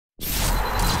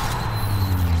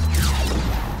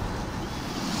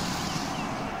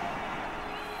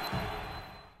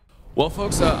Well,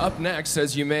 folks, up next,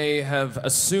 as you may have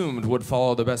assumed would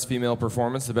follow the best female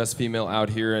performance, the best female out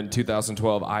here in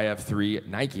 2012 iF3,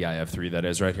 Nike iF3, that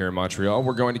is, right here in Montreal.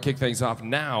 We're going to kick things off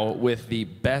now with the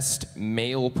best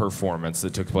male performance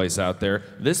that took place out there.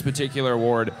 This particular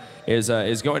award is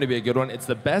going to be a good one. It's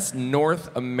the best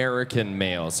North American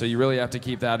male, so you really have to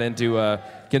keep that into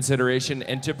consideration.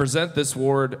 And to present this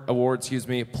award,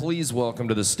 please welcome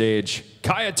to the stage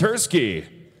Kaya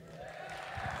Tursky.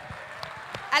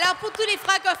 Alors, pour tous les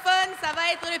francophones, ça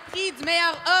va être le prix du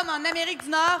meilleur homme en Amérique du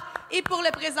Nord. Et pour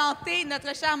le présenter,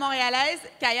 notre chère Montréalaise,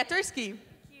 Kaya Tursky.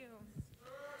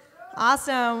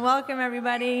 Awesome. Welcome,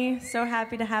 everybody. So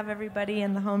happy to have everybody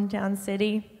in the hometown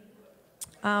city.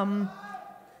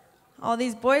 All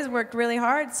these boys worked really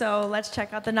hard, so let's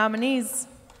check out the nominees.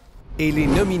 Et les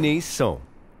nominés sont,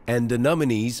 and the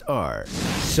nominees are,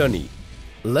 Sunny,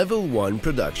 Level 1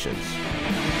 Productions.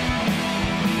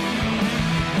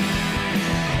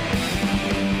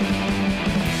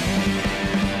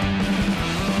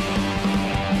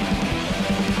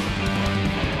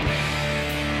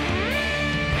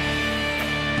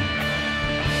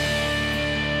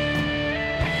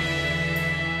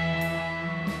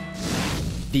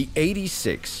 The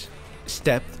 86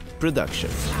 Step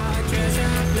Productions.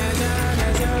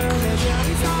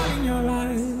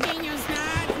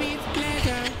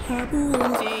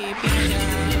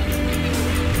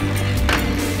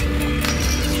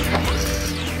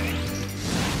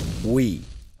 We,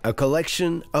 a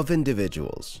collection of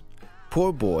individuals.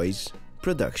 Poor Boys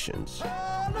Productions.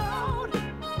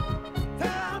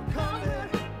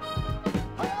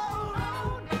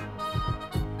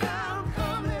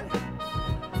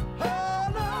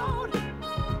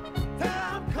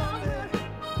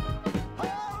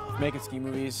 Making ski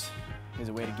movies is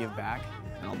a way to give back,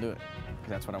 and I'll do it, because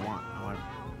that's what I want. I want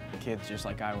kids just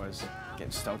like I was,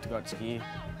 getting stoked to go out to ski,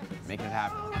 making it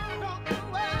happen.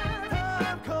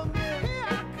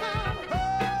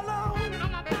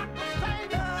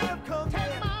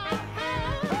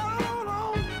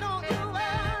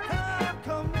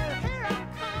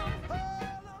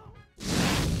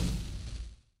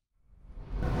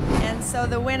 And so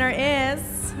the winner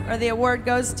is, or the award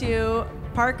goes to,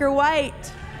 Parker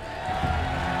White.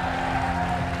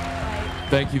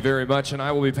 Thank you very much, and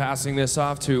I will be passing this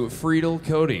off to Friedel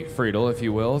Cody. Friedel, if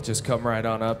you will, just come right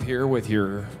on up here with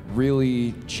your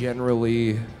really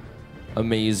generally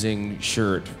amazing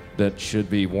shirt that should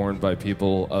be worn by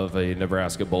people of a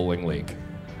Nebraska bowling league.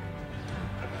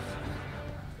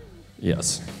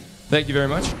 Yes. Thank you very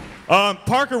much.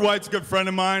 Parker White's a good friend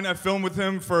of mine. I filmed with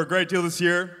him for a great deal this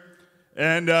year,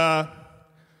 and I'd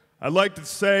like to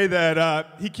say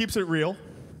that he keeps it real.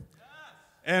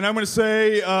 And I'm going to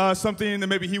say something that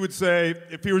maybe he would say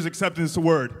if he was accepting this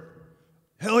award.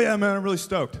 Hell yeah, man, I'm really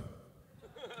stoked.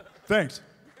 Thanks.